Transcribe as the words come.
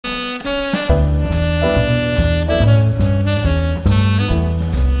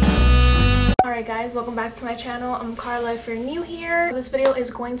guys, welcome back to my channel. I'm Carla if you're new here. This video is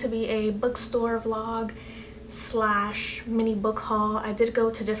going to be a bookstore vlog slash mini book haul. I did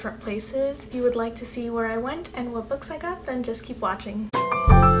go to different places. If you would like to see where I went and what books I got, then just keep watching.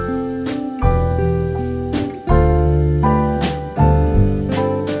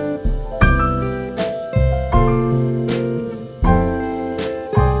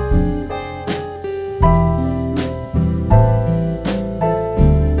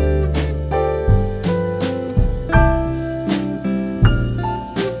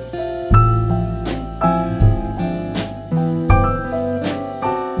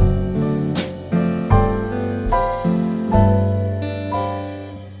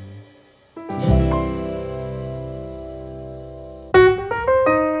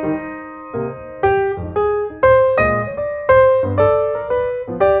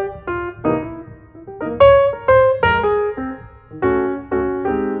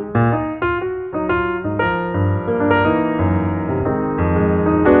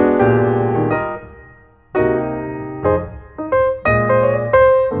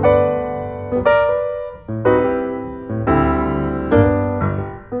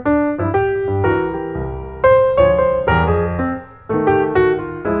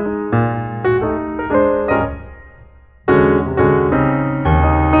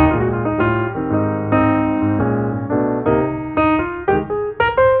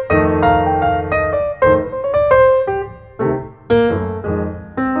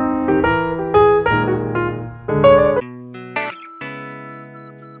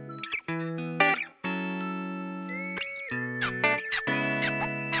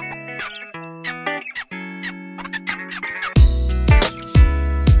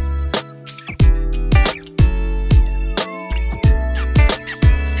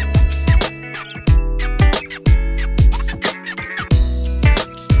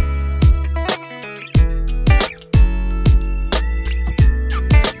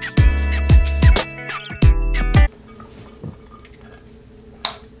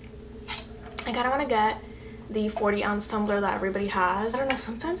 I kind of want to get the 40-ounce tumbler that everybody has. I don't know,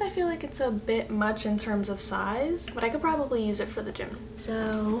 sometimes I feel like it's a bit much in terms of size, but I could probably use it for the gym.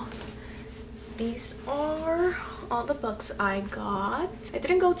 So these are all the books I got. I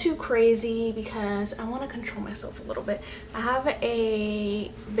didn't go too crazy because I want to control myself a little bit. I have a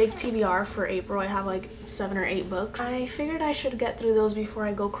big TBR for April. I have like 7 or 8 books. I figured I should get through those before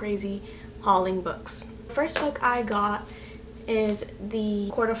I go crazy hauling books. The first book I got is the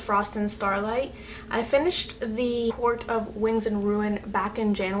Court of Frost and Starlight. I finished the Court of Wings and Ruin back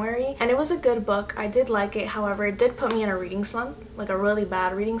in January and it was a good book. I did like it, however it did put me in a reading slump, like a really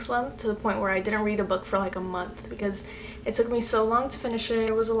bad reading slump, to the point where I didn't read a book for like a month because it took me so long to finish it.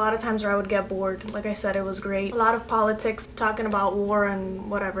 There was a lot of times where I would get bored. Like I said, it was great. A lot of politics, talking about war and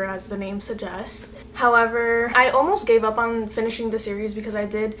whatever, as the name suggests. However, I almost gave up on finishing the series because I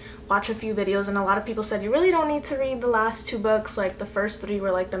did watch a few videos and a lot of people said you really don't need to read the last 2 books, like the first 3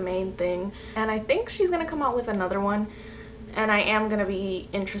 were like the main thing. And I think she's gonna come out with another one and I am gonna be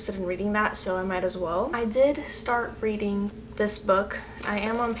interested in reading that, so I might as well. I did start reading this book. I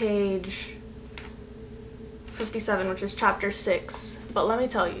am on page 57, which is chapter 6, but let me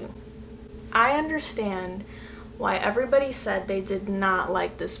tell you, I understand why everybody said they did not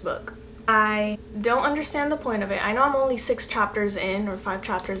like this book. I don't understand the point of it. I know I'm only 6 chapters in or 5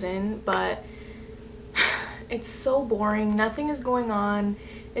 chapters in, but it's so boring. Nothing is going on.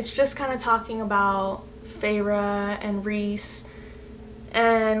 It's just kind of talking about Feyre and Rhys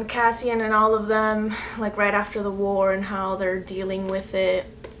and Cassian and all of them, like right after the war and how they're dealing with it.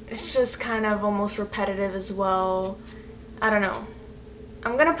 It's just kind of almost repetitive as well. I don't know.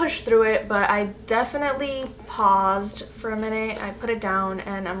 I'm gonna push through it, but I definitely paused for a minute. I put it down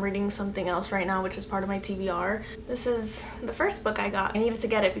and I'm reading something else right now, which is part of my TBR. This is the first book I got. I needed to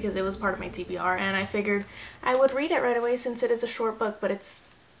get it because it was part of my TBR and I figured I would read it right away since it is a short book, but it's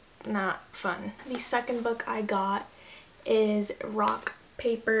not fun. The second book I got is Rock,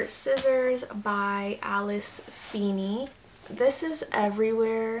 Paper, Scissors by Alice Feeney. This is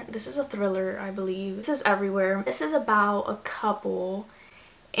everywhere. This is a thriller, I believe. This is everywhere. This is about a couple,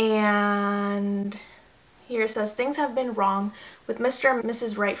 and here it says, things have been wrong with Mr. and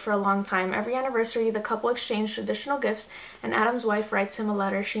Mrs. Wright for a long time. Every anniversary, the couple exchange traditional gifts, and Adam's wife writes him a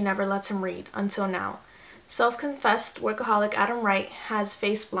letter she never lets him read, until now. Self-confessed workaholic Adam Wright has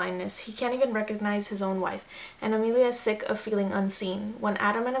face blindness. He can't even recognize his own wife, and Amelia is sick of feeling unseen. When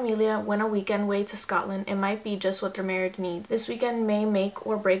Adam and Amelia win a weekend away to Scotland, it might be just what their marriage needs. This weekend may make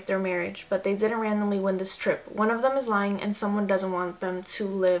or break their marriage, but they didn't randomly win this trip. One of them is lying, and someone doesn't want them to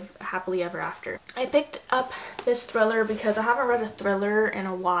live happily ever after. I picked up this thriller because I haven't read a thriller in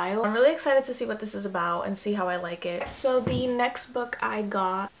a while. I'm really excited to see what this is about and see how I like it. So the next book I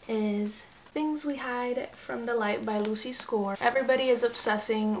got is Things We Hide from the Light by Lucy Score. Everybody is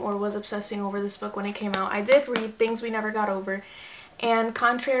obsessing or was obsessing over this book when it came out. I did read Things We Never Got Over, and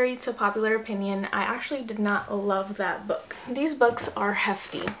contrary to popular opinion, I actually did not love that book. These books are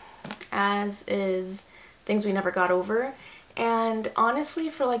hefty, as is Things We Never Got Over, and honestly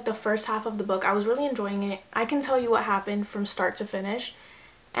for like the first half of the book I was really enjoying it. I can tell you what happened from start to finish,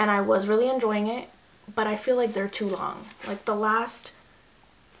 and I was really enjoying it, but I feel like they're too long. Like the last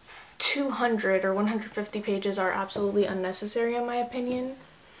 200 or 150 pages are absolutely unnecessary in my opinion,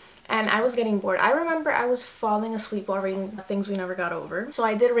 and I was getting bored. I remember I was falling asleep while reading Things We Never Got Over, so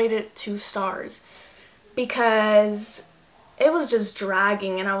I did rate it 2 stars because it was just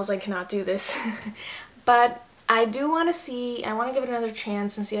dragging and I was like, I cannot do this. But I do want to I want to give it another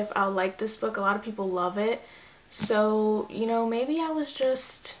chance and see if I'll like this book. A lot of people love it, so you know, maybe I was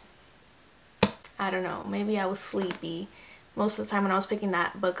just, I don't know, maybe I was sleepy. Most of the time when I was picking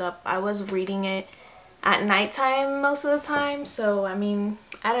that book up, I was reading it at nighttime most of the time, so I mean,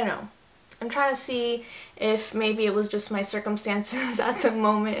 I don't know. I'm trying to see if maybe it was just my circumstances at the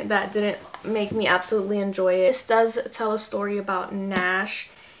moment that didn't make me absolutely enjoy it. This does tell a story about Nash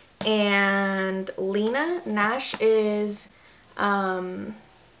and Lena. Nash is,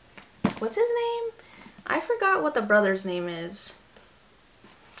 what's his name? I forgot what the brother's name is.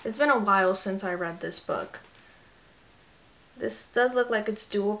 It's been a while since I read this book. This does look like it's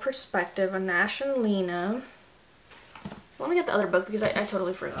dual perspective on Nash and Lena. Let me get the other book because I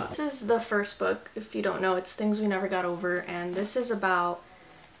totally forgot. This is the first book. If you don't know, it's Things We Never Got Over, and this is about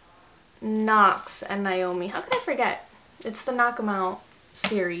Knox and Naomi. How could I forget? It's the Knock 'Em Out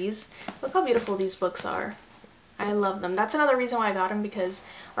series. Look how beautiful these books are. I love them. That's another reason why I got them, because,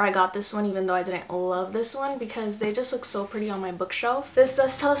 or I got this one even though I didn't love this one, because they just look so pretty on my bookshelf. This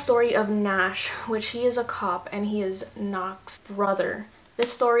does tell a story of Nash, which he is a cop and he is Knox's brother.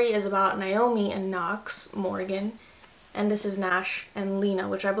 This story is about Naomi and Knox, Morgan, and this is Nash and Lena,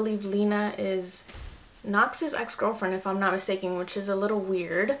 which I believe Lena is Knox's ex-girlfriend if I'm not mistaken, which is a little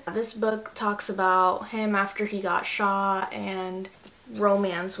weird. This book talks about him after he got shot and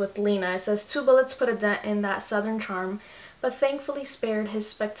romance with Lena. It says 2 bullets put a dent in that southern charm, but thankfully spared his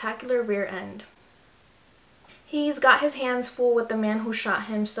spectacular rear end. He's got his hands full with the man who shot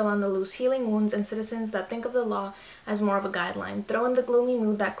him still on the loose, healing wounds and citizens that think of the law as more of a guideline. Throw in the gloomy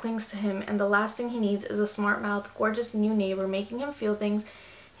mood that clings to him, and the last thing he needs is a smart-mouthed, gorgeous new neighbor making him feel things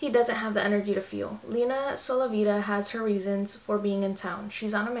he doesn't have the energy to feel. Lena Solavita has her reasons for being in town.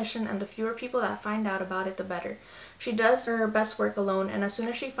 She's on a mission, and the fewer people that find out about it, the better. She does her best work alone, and as soon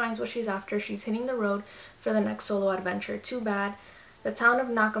as she finds what she's after, she's hitting the road for the next solo adventure. Too bad. The town of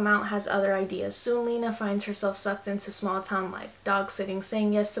Knock 'Em Out has other ideas. Soon Lena finds herself sucked into small town life. Dog sitting,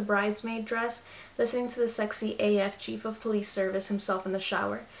 saying yes to bridesmaid dress, listening to the sexy AF chief of police service himself in the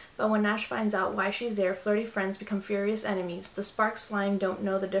shower. But when Nash finds out why she's there, flirty friends become furious enemies. The sparks flying don't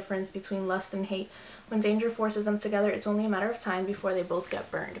know the difference between lust and hate. When danger forces them together, it's only a matter of time before they both get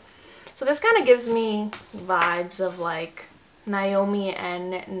burned. So this kind of gives me vibes of like Naomi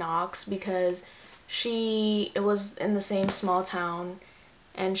and Knox, because it was in the same small town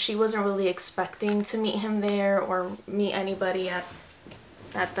and she wasn't really expecting to meet him there or meet anybody at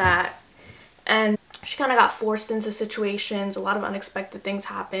that, and she kind of got forced into situations. A lot of unexpected things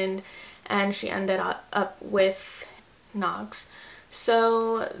happened and she ended up with Knox.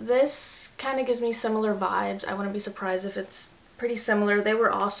 So this kind of gives me similar vibes. I wouldn't be surprised if it's pretty similar. They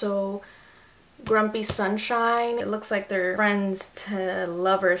were also grumpy sunshine. It looks like they're friends to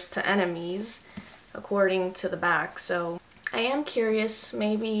lovers to enemies, according to the back. So I am curious.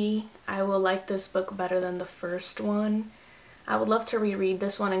 Maybe I will like this book better than the first one. I would love to reread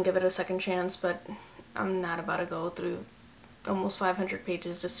this one and give it a second chance, but I'm not about to go through almost 500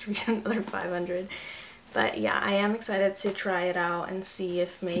 pages just to read another 500. But yeah, I am excited to try it out and see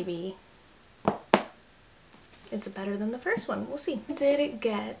if maybe it's better than the first one. We'll see. I did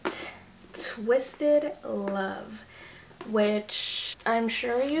get Twisted Love, which I'm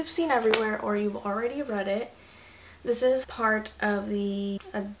sure you've seen everywhere or you've already read it. This is part of the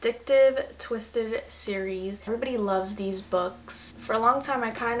Addictive Twisted series. Everybody loves these books. For a long time, I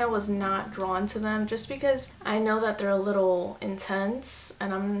kind of was not drawn to them just because I know that they're a little intense,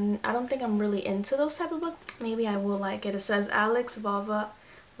 and I don't think I'm really into those type of books. Maybe I will like it. It says Alex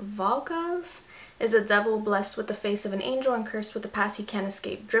Volkov is a devil blessed with the face of an angel and cursed with a past he can't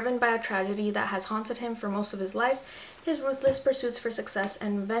escape. Driven by a tragedy that has haunted him for most of his life, his ruthless pursuits for success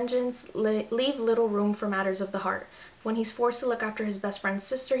and vengeance leave little room for matters of the heart. When he's forced to look after his best friend's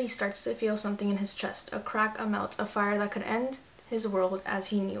sister, he starts to feel something in his chest, a crack, a melt, a fire that could end his world as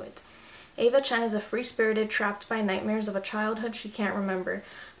he knew it. Ava Chen is a free-spirited, trapped by nightmares of a childhood she can't remember.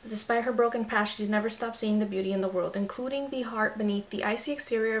 But despite her broken past, she's never stopped seeing the beauty in the world, including the heart beneath the icy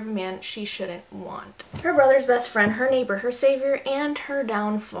exterior of a man she shouldn't want. Her brother's best friend, her neighbor, her savior, and her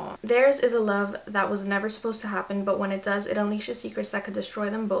downfall. Theirs is a love that was never supposed to happen, but when it does, it unleashes secrets that could destroy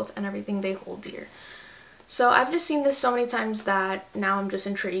them both and everything they hold dear. So I've just seen this so many times that now I'm just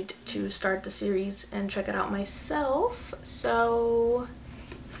intrigued to start the series and check it out myself. So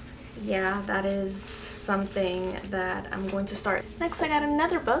yeah, that is something that I'm going to start. Next, I got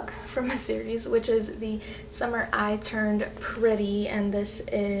another book from a series, which is The Summer I Turned Pretty, and this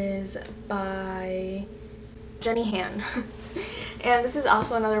is by Jenny Han. And this is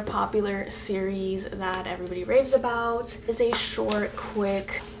also another popular series that everybody raves about. It's a short,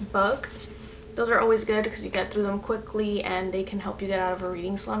 quick book. Those are always good because you get through them quickly and they can help you get out of a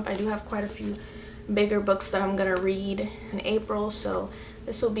reading slump. I do have quite a few bigger books that I'm gonna read in April, so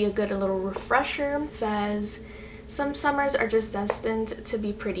this will be a good little refresher. It says, some summers are just destined to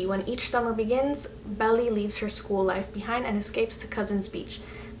be pretty. When each summer begins, Belly leaves her school life behind and escapes to Cousin's Beach,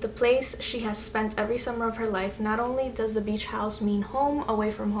 the place she has spent every summer of her life. Not only does the beach house mean home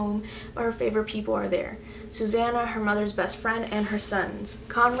away from home, but her favorite people are there. Susanna, her mother's best friend, and her sons,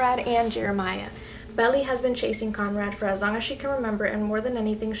 Conrad and Jeremiah. Belly has been chasing Conrad for as long as she can remember, and more than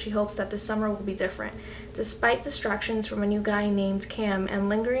anything, she hopes that this summer will be different. Despite distractions from a new guy named Cam and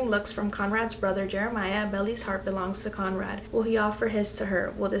lingering looks from Conrad's brother Jeremiah, Belly's heart belongs to Conrad. Will he offer his to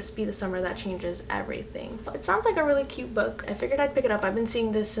her? Will this be the summer that changes everything? It sounds like a really cute book. I figured I'd pick it up. I've been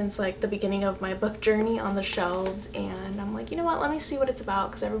seeing this since like the beginning of my book journey on the shelves, and I'm like, you know what, let me see what it's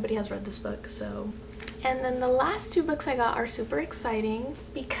about because everybody has read this book. So. And then the last two books I got are super exciting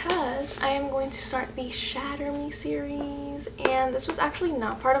because I am going to start the Shatter Me series, and this was actually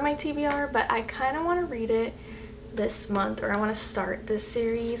not part of my TBR, but I kind of want to read it this month, or I want to start this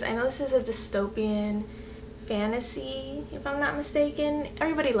series. I know this is a dystopian fantasy, if I'm not mistaken.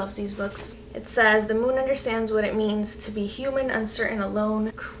 Everybody loves these books. It says, the moon understands what it means to be human, uncertain,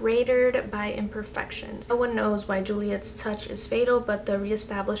 alone, cratered by imperfections. No one knows why Juliet's touch is fatal, but the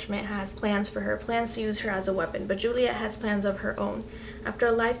reestablishment has plans for her, plans to use her as a weapon. But Juliet has plans of her own. After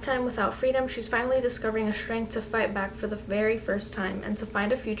a lifetime without freedom, she's finally discovering a strength to fight back for the very first time and to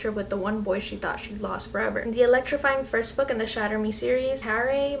find a future with the one boy she thought she'd lost forever. In the electrifying first book in the Shatter Me series,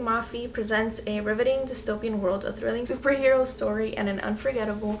 Harry Mafi presents a riveting dystopian world, a thrilling superhero story, and an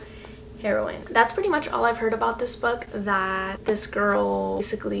unforgettable heroine. That's pretty much all I've heard about this book, that this girl,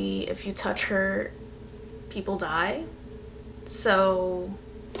 basically, if you touch her, people die. So,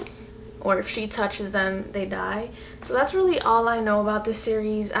 or if she touches them, they die. So that's really all I know about this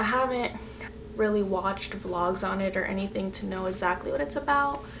series. I haven't really watched vlogs on it or anything to know exactly what it's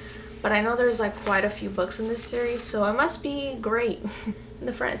about, but I know there's like quite a few books in this series, so it must be great. In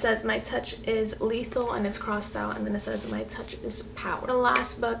the front it says, my touch is lethal, and it's crossed out, and then it says, my touch is power. The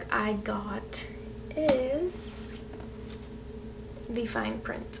last book I got is The Fine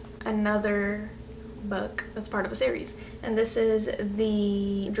Print, another book that's part of a series, and this is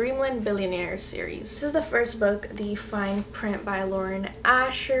the Dreamland Billionaire series. This is the first book, The Fine Print by Lauren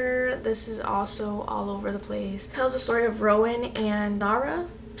Asher. This is also all over the place. It tells the story of Rowan and Dara.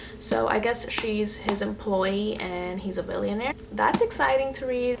 So I guess she's his employee and he's a billionaire. That's exciting to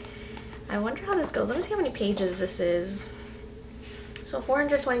read. I wonder how this goes. Let me see how many pages this is. So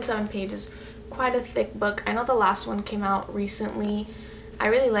 427 pages, quite a thick book. I know the last one came out recently. I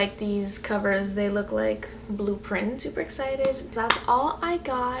really like these covers. They look like blueprint. Super excited. That's all I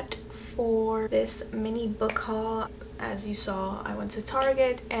got for this mini book haul. As you saw, I went to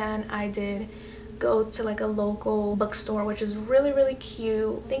Target and I did go to like a local bookstore, which is really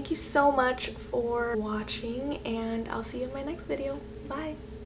cute. Thank you so much for watching, and I'll see you in my next video. Bye.